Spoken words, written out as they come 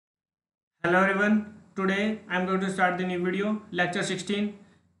Hello everyone. Today I am going to start the new video, lecture 16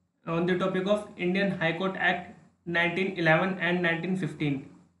 on the topic of Indian High Court Act 1911 and 1915.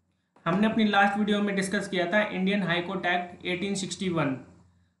 हमने अपनी last video में discuss किया था Indian high court act 1861।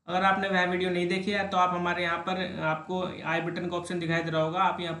 अगर आपने वह video नहीं देखी है तो आप हमारे यहाँ पर आपको आई बटन का ऑप्शन दिखाई दे रहा होगा,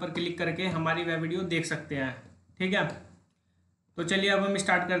 आप यहाँ पर क्लिक करके हमारी वह वीडियो देख सकते हैं। ठीक है, तो चलिए अब हम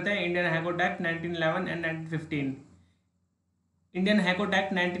स्टार्ट करते हैं Indian high court act 1911 and 1915। Indian high court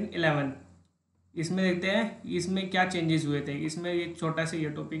act 1911, इसमें देखते हैं इसमें क्या चेंजेस हुए थे। इसमें एक छोटा सा ये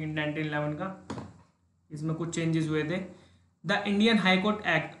टॉपिक 1911 का, इसमें कुछ चेंजेस हुए थे। The Indian high court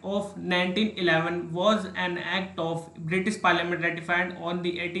act of 1911 was an act of British parliament ratified on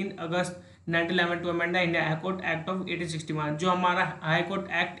the 18 August 1911 to amend the Indian high court act of 1861। जो हमारा हाई कोर्ट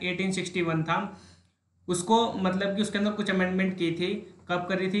एक्ट 1861 था उसको मतलब कि उसके अंदर कुछ अमेंडमेंट की थी। कब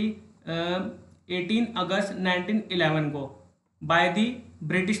करी थी? 18 अगस्त 1911 को बाय द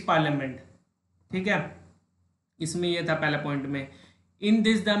ब्रिटिश पार्लियामेंट। ठीक है, इसमें यह था पहला पॉइंट में। In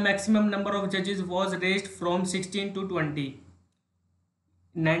this the maximum number of जजेस वॉज रेज्ड फ्रॉम 16 टू 20।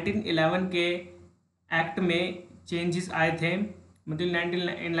 1911 के एक्ट में चेंजेस आए थे, मतलब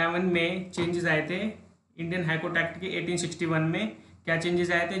 1911 में चेंजेस आए थे इंडियन हाई कोर्ट एक्ट के 1861 में। क्या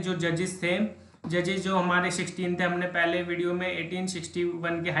चेंजेस आए थे? जो जजेस थे, जजेस जो हमारे 16 थे, हमने पहले वीडियो में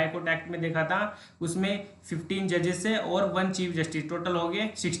 1861 के हाई कोर्ट एक्ट में देखा था, उसमें 15 जजेस थे और 1 चीफ जस्टिस, टोटल हो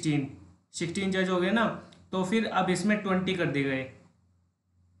गए 16 जज हो गए ना। तो फिर अब इसमें 20 कर दिए गए,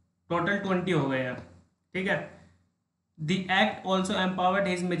 टोटल 20 हो गए अब। ठीक है, the act also empowered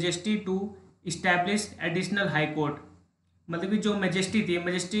his majesty to establish additional high court. मतलब कि जो मेजेस्टी थी,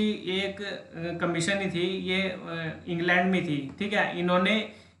 मेजेस्टी एक कमीशन ही थी, ये इंग्लैंड में थी। ठीक है,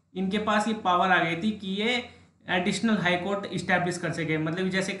 इनके पास ये पावर आ गई थी कि ये एडिशनल हाई कोर्ट इस्टेब्लिश कर सके। मतलब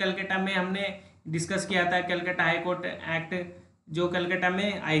जैसे कलकत्ता में हमने डिस्कस किया था, कलकत्ता हाई कोर्ट एक्ट जो कलकत्ता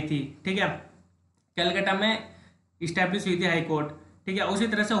में आई थी। ठीक है, कलकत्ता में इस्टेब्लिश हुई थी हाई कोर्ट। ठीक है, उसी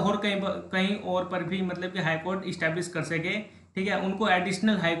तरह से और कहीं और पर भी मतलब कि हाई कोर्ट इस्टेब्लिश कर सके। ठीक है, उनको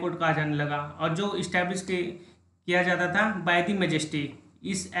एडिशनल हाई कोर्ट कहा जाने लगा। और जो इस्टेब्लिश किया जाता था बाय द मैजेस्टी,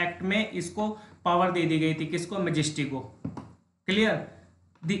 इस एक्ट में इसको पावर दे दी गई थी। किसको? मैजेस्टी को। Clear?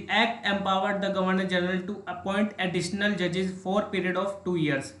 The act empowered the governor general to appoint additional जजेस फॉर पीरियड ऑफ 2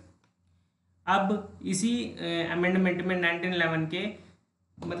 ईयर्स। अब इसी अमेंडमेंट में 1911 के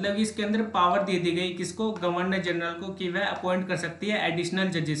मतलब कि इसके अंदर पावर दे दी गई किसको? गवर्नर जनरल को, कि वह अपॉइंट कर सकती है एडिशनल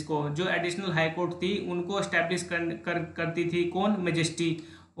जजेस को। जो एडिशनल हाई कोर्ट थी उनको एस्टेब्लिश करती थी कौन? मैजेस्टी।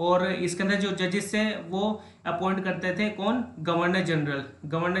 और इसके अंदर जो जजेस थे वो अपॉइंट करते थे कौन? Governor general.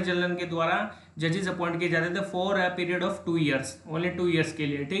 गवर्नर जनरल के द्वारा जजेस अपॉइंट किए जाते थे for a period of 2 years, only 2 years के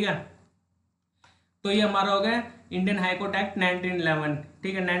लिए। ठीक है, तो ये हमारा हो गया इंडियन हाई कोर्ट एक्ट 1911।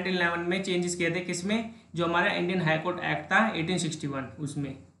 ठीक है, 1911 में चेंजेस किए थे किसमें? जो हमारा इंडियन हाई कोर्ट एक्ट था 1861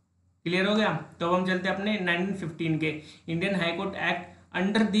 उसमें। क्लियर हो गया? तो अब हम चलते हैं अपने 1915 के Indian high court act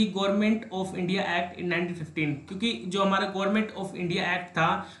under the government of India act in 1915। क्योंकि जो हमारा गवर्नमेंट ऑफ इंडिया एक्ट था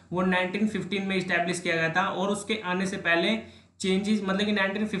वो 1915 में इस्टेब्लिश किया गया था, और उसके आने से पहले चेंजेस मतलब कि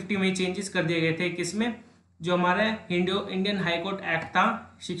 1950 में चेंजेस कर दिए गए थे। किसमें? जो हमारा इंडियन हाई कोर्ट एक्ट था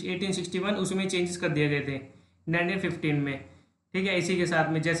 1861, उसमें चेंजेस कर दिए गए थे 1915 में। ठीक है, इसी के साथ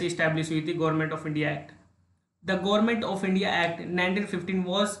में जैसे इस्टेब्लिश हुई थी government of India act. The government of India act 1915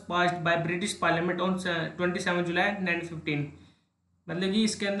 was passed by British parliament on 27 जुलाई 1915। मतलब कि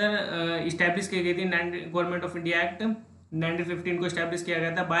इसके अंदर इस्टेब्लिश की गई थी गवर्नमेंट ऑफ इंडिया एक्ट 1915 को इस्टेब्लिश किया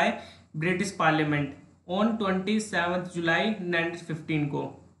गया था बाय ब्रिटिश पार्लियामेंट ऑन 27 जुलाई 1915 को।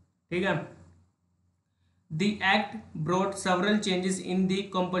 ठीक है, The act brought several changes in the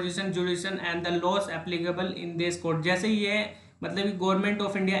composition, jurisdiction and the laws applicable in this court। जैसे ये मतलब कि गवर्नमेंट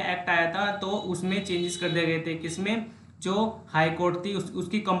ऑफ इंडिया एक्ट आया था तो उसमें चेंजेस कर दिए गए थे। किसमें? जो हाई कोर्ट थी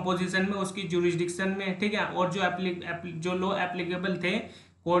उसकी कंपोजिशन में, उसकी जुरिस्डिक्शन में। ठीक है, और जो लॉ एप्लीकेबल थे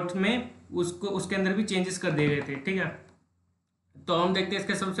कोर्ट में उसके अंदर भी चेंजेस कर दिए गए थे। ठीक है, तो हम देखते हैं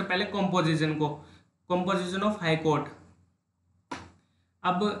इसके सबसे पहले कंपोजिशन को, कंपोजिशन ऑफ हाई कोर्ट।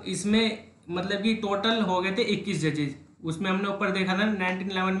 अब इसमें मतलब कि टोटल हो गए थे 21 जजेस। उसमें हमने ऊपर देखा था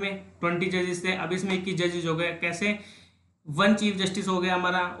 1911 में 20 जजेस थे, अब इसमें 21 जजेस हो गए। कैसे? 1 चीफ जस्टिस हो गया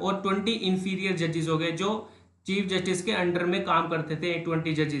हमारा, और 20 इंफीरियर जजेस हो गए जो चीफ जस्टिस के अंडर में काम करते थे।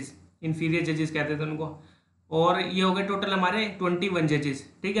 20 जजेस इंफीरियर जजेस कहते थे उनको। और ये हो गए टोटल हमारे 21 जजेस।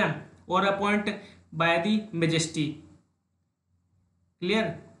 ठीक है, और appoint by the majesty.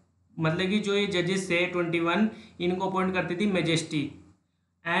 Clear? मतलब कि जो ये जजेस थे 21, इनको अपॉइंट करती थी मेजेस्टी।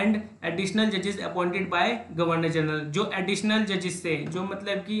 एंड एडिशनल जजेस अपॉइंटेड बाय गवर्नर जनरल। जो एडिशनल जजेस थे, जो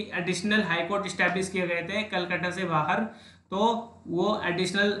मतलब कि एडिशनल हाई कोर्ट इस्टेब्लिश किए गए थे कलकत्ता से बाहर, तो वो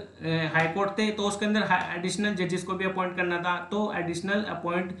एडिशनल हाई कोर्ट थे, तो उसके अंदर एडिशनल जजेस को भी अपॉइंट करना था, तो एडिशनल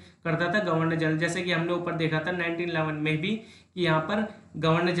अपॉइंट करता था गवर्नर जनरल, जैसे कि हमने ऊपर देखा था 1911 में भी कि यहाँ पर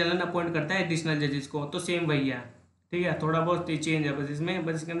गवर्नर जनरल अपॉइंट करता है एडिशनल जजेस को, तो सेम वही है। ठीक है, थोड़ा बहुत चेंज है बस इसमें,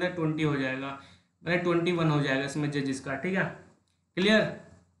 बस इसके अंदर 20 हो जाएगा, मतलब 21 हो जाएगा इसमें जजेस का। ठीक है, क्लियर।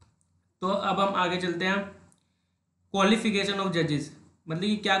 तो अब हम आगे चलते हैं, क्वालिफिकेशन ऑफ जजेस, मतलब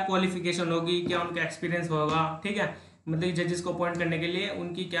कि क्या क्वालिफिकेशन होगी, क्या उनका एक्सपीरियंस होगा। ठीक है, मतलब जजेस को अपॉइंट करने के लिए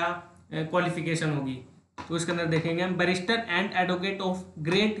उनकी क्या क्वालिफिकेशन होगी, तो इसके अंदर देखेंगे हम, barrister and advocate of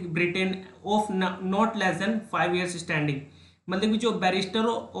great Britain of not less than 5 years standing, मतलब कि जो बैरिस्टर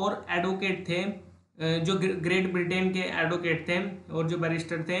और एडवोकेट थे, जो ग्रेट ब्रिटेन के एडवोकेट थे और जो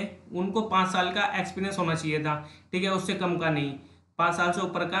बैरिस्टर थे, उनको 5 साल का एक्सपीरियंस होना चाहिए था। ठीक है, उससे कम का नहीं, 5 साल से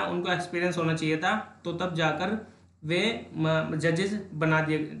ऊपर का उनको एक्सपीरियंस होना चाहिए था, तो तब जाकर वे जजेस बना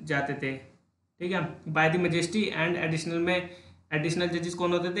दिए जाते थे। ठीक है, by the majesty and additional में एडिशनल जजेस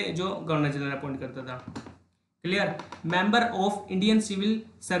कौन होते थे, जो गवर्नर जनरल अपॉइंट करता था। Clear. Member of Indian civil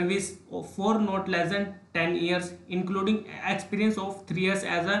service for not less than 10 years including experience of 3 years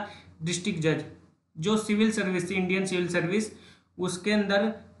as a district जज, जो सिविल सर्विस थी इंडियन सिविल सर्विस, उसके अंदर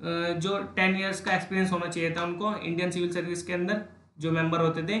जो 10 years का एक्सपीरियंस होना चाहिए था उनको, इंडियन सिविल सर्विस के अंदर जो मेंबर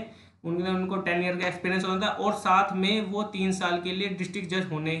होते थे उनको 10 year का एक्सपीरियंस होना था, और साथ में वो 3 साल के लिए डिस्ट्रिक्ट जज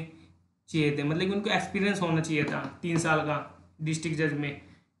होने चाहिए थे, मतलब कि उनको एक्सपीरियंस होना चाहिए था 3 साल का डिस्ट्रिक्ट जज में।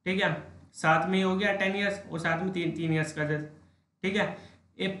 ठीक है, साथ में हो गया 10 years और साथ में 3 years का जज। ठीक है,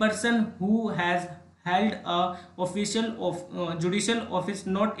 a person who has held a official of judicial office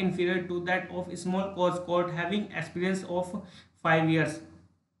not inferior to that of small cause court having experience of 5 years।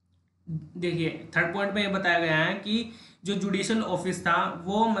 देखिए थर्ड पॉइंट में ये बताया गया है कि जो जुडिशियल ऑफिस था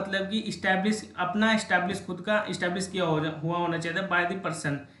वो मतलब कि इस्टेब्लिश खुद का इस्टेब्लिश किया हुआ होना चाहिए था बाय द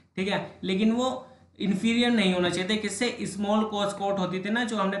पर्सन। ठीक है, लेकिन वो इन्फीरियर नहीं होना चाहिए था, किससे, स्मॉल कॉज कोर्ट होती थी ना,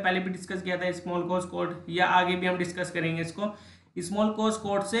 जो हमने पहले भी डिस्कस किया था, स्मॉल कॉज कोर्ट, या आगे भी हम डिस्कस करेंगे इसको। स्मॉल कॉज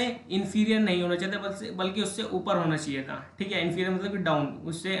कोर्ट से इन्फीरियर नहीं होना चाहिए था, बल्कि उससे ऊपर होना चाहिए था। ठीक है, इन्फीरियर मतलब कि डाउन,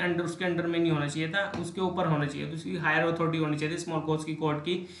 उससे अंडर, उसके अंडर में नहीं होना चाहिए था, उसके ऊपर होना चाहिए, तो उसकी हायर अथॉरिटी होनी चाहिए थी स्मॉल कॉज की कोर्ट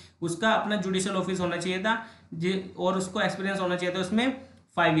की, उसका अपना जुडिशियल ऑफिस होना चाहिए था, और उसको एक्सपीरियंस होना चाहिए था उसमें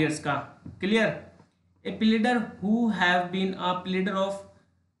 5 years का। Clear. A pleader who have been a pleader of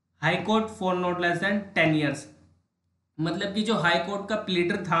high court for not less than 10 years, मतलब कि जो हाई कोर्ट का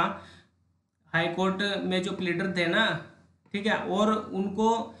प्लीडर था, हाई कोर्ट में जो प्लीडर थे ना, ठीक है, और उनको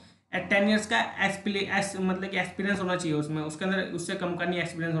 10 years का मतलब कि एक्सपीरियंस होना चाहिए उसमें, उसके अंदर उससे कम का नहीं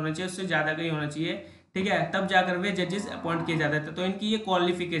एक्सपीरियंस होना चाहिए, उससे ज़्यादा का ही होना चाहिए। ठीक है, तब जाकर वे जजेस अपॉइंट किए जाते थे। तो इनकी ये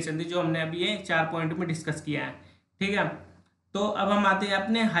क्वालिफिकेशन थी जो हमने अभी ये 4 पॉइंट में डिस्कस किया है। ठीक है, तो अब हम आते हैं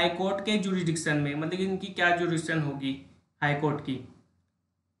अपने हाई कोर्ट के जुरिडिक्शन में, मतलब कि इनकी क्या जुरिडिक्शन होगी हाई कोर्ट की,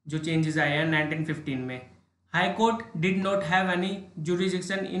 जो चेंजेस आए हैं 1915 में। High court did not have any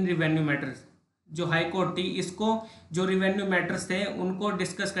jurisdiction in revenue matters, जो हाई कोर्ट थी इसको जो रिवेन्यू मैटर्स थे उनको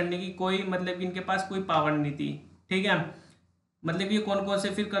डिस्कस करने की कोई, मतलब कि इनके पास कोई पावर नहीं थी। ठीक है, मतलब ये कौन कौन से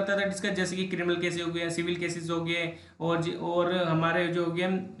फिर करता था डिस्कस, जैसे कि क्रिमिनल केसेस हो गए, सिविल केसेस हो गए, और हमारे जो हो गए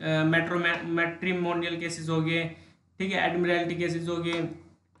मैट्रिमोनियल केसेस हो गए, ठीक है, एडमिरल्टी केसेस हो गए,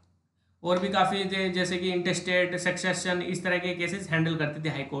 और भी काफ़ी जैसे कि इंटरस्टेट सक्सेशन, इस तरह के केसेस हैंडल करते थे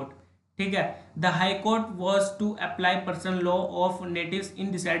हाई कोर्ट। ठीक है, the high court was to apply personal law of natives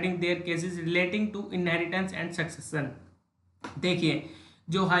in deciding there cases relating to inheritance and succession. देखिए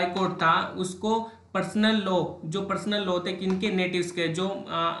जो हाई कोर्ट था उसको पर्सनल लॉ, जो पर्सनल लॉ थे किनके, नेटिव्स के, जो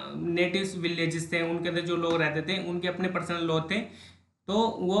नेटिव्स विलेजेस थे उनके अंदर जो लोग रहते थे उनके अपने पर्सनल लॉ थे, तो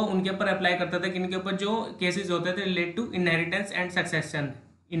वो उनके ऊपर अप्लाई करता था, किनके ऊपर, जो केसेस होते थे relate to inheritance and succession,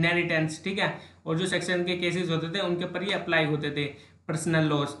 inheritance, ठीक है, और जो सेक्शन के केसेस होते थे उनके ऊपर ये अप्लाई होते थे पर्सनल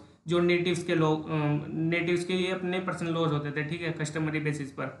लॉज, जो नेटिव्स के लोग, नेटिव्स के ये अपने पर्सनल लॉज होते थे, ठीक है, कस्टमरी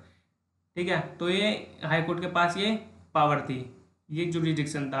बेसिस पर। ठीक है, तो ये हाई कोर्ट के पास ये पावर थी, ये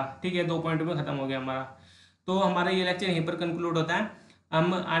जुरिडिक्शन था। ठीक है, 2 पॉइंट में खत्म हो गया हमारा। तो हमारा ये लेक्चर यहीं पर कंक्लूड होता है।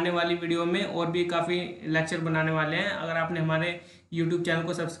 हम आने वाली वीडियो में और भी काफ़ी लेक्चर बनाने वाले हैं। अगर आपने हमारे YouTube चैनल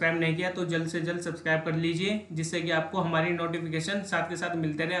को सब्सक्राइब नहीं किया तो जल्द से जल्द सब्सक्राइब कर लीजिए, जिससे कि आपको हमारी नोटिफिकेशन साथ के साथ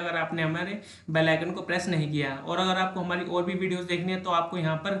मिलते रहे, अगर आपने हमारे बेल आइकन को प्रेस नहीं किया। और अगर आपको हमारी और भी वीडियोस देखनी है तो आपको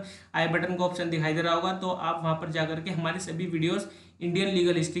यहाँ पर आई बटन का ऑप्शन दिखाई दे रहा होगा, तो आप वहाँ पर जाकर के हमारी सभी वीडियोज़, इंडियन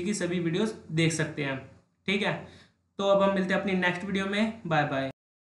लीगल हिस्ट्री की सभी वीडियोज़ देख सकते हैं। ठीक है, तो अब हम मिलते हैं अपनी नेक्स्ट वीडियो में। Bye bye.